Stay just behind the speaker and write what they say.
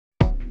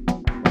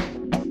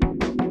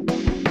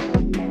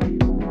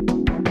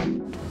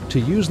To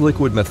use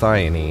liquid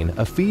methionine,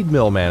 a feed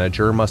mill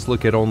manager must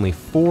look at only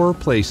 4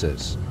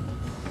 places: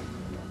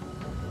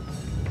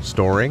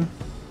 storing,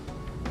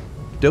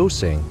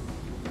 dosing,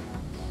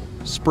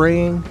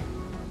 spraying,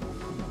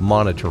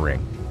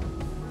 monitoring.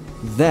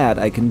 That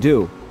I can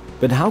do.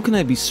 But how can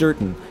I be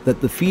certain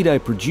that the feed I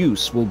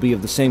produce will be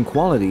of the same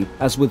quality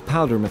as with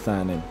powder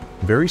methionine?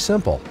 Very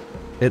simple.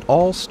 It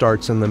all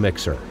starts in the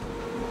mixer.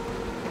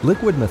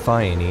 Liquid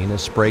methionine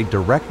is sprayed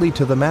directly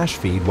to the mash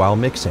feed while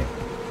mixing.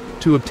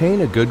 To obtain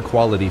a good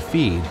quality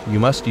feed, you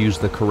must use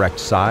the correct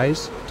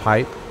size,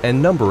 type,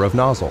 and number of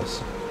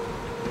nozzles.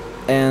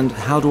 And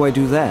how do I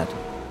do that?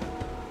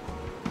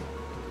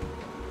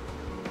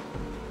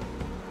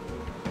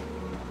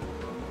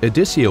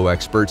 Adissio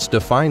experts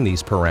define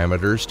these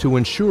parameters to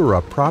ensure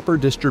a proper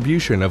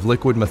distribution of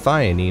liquid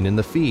methionine in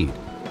the feed.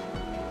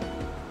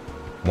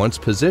 Once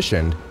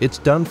positioned, it's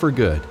done for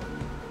good.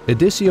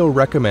 Adissio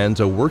recommends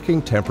a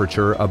working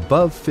temperature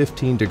above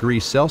 15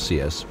 degrees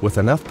Celsius with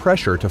enough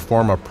pressure to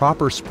form a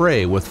proper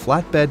spray with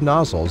flatbed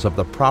nozzles of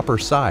the proper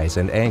size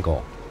and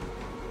angle.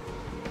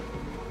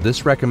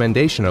 This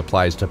recommendation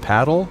applies to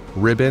paddle,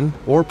 ribbon,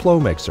 or plow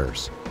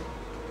mixers.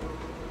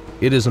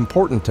 It is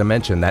important to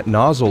mention that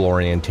nozzle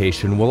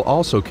orientation will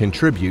also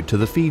contribute to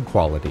the feed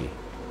quality.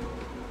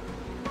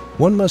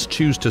 One must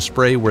choose to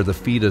spray where the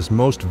feed is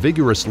most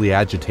vigorously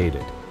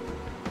agitated.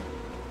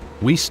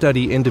 We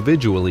study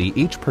individually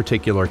each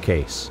particular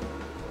case.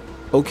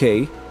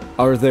 Okay,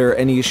 are there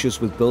any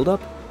issues with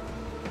buildup?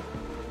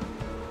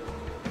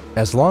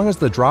 As long as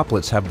the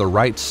droplets have the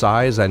right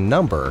size and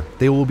number,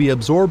 they will be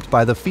absorbed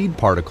by the feed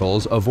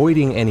particles,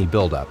 avoiding any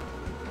buildup.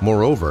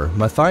 Moreover,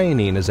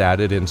 methionine is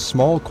added in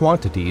small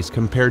quantities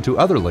compared to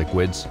other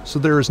liquids, so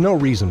there is no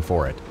reason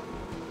for it.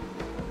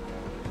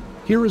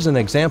 Here is an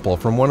example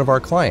from one of our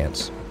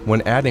clients.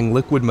 When adding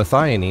liquid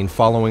methionine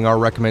following our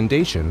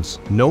recommendations,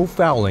 no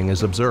fouling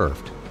is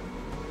observed.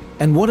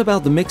 And what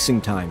about the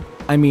mixing time?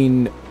 I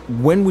mean,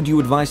 when would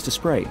you advise to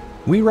spray?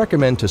 We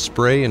recommend to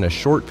spray in a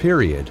short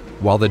period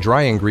while the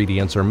dry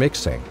ingredients are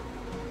mixing.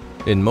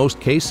 In most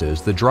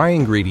cases, the dry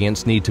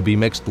ingredients need to be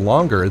mixed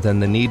longer than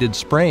the needed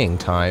spraying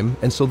time,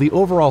 and so the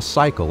overall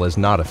cycle is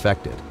not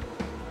affected.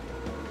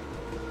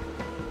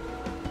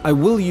 I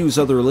will use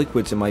other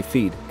liquids in my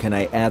feed. Can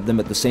I add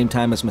them at the same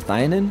time as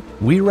methionine?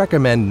 We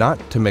recommend not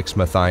to mix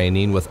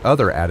methionine with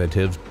other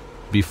additives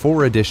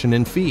before addition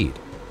in feed,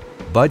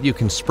 but you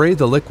can spray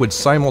the liquids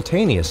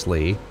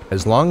simultaneously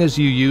as long as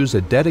you use a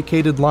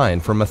dedicated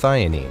line for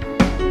methionine.